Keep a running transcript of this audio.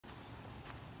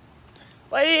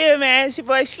What it is, man? It's your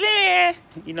boy Slim.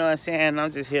 You know what I'm saying?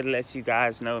 I'm just here to let you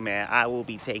guys know, man, I will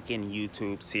be taking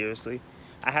YouTube seriously.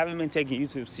 I haven't been taking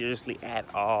YouTube seriously at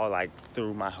all, like,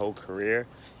 through my whole career.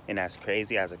 And that's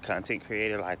crazy. As a content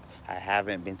creator, like, I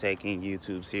haven't been taking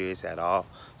YouTube serious at all.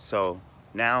 So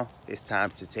now it's time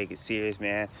to take it serious,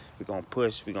 man. We're gonna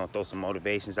push. We're gonna throw some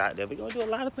motivations out there. We're gonna do a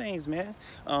lot of things, man.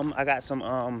 I got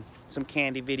some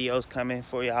candy videos coming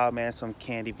for y'all, man. Some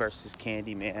candy versus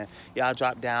candy, man. Y'all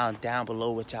drop down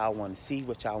below what y'all want to see,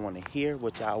 what y'all want to hear,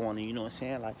 what y'all want to, you know what I'm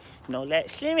saying? Like, you know, let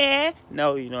Slim man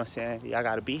know, you know what I'm saying? Y'all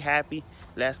gotta be happy.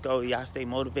 Let's go. Y'all stay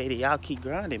motivated. Y'all keep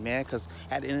grinding, man. Cause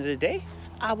at the end of the day,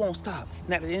 I won't stop.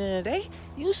 And at the end of the day,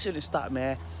 you shouldn't stop,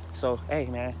 man. So, hey,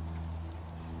 man.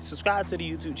 Subscribe to the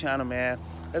YouTube channel, man.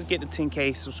 Let's get to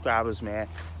 10K subscribers, man.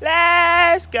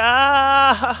 Let's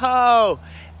go.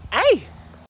 Hey.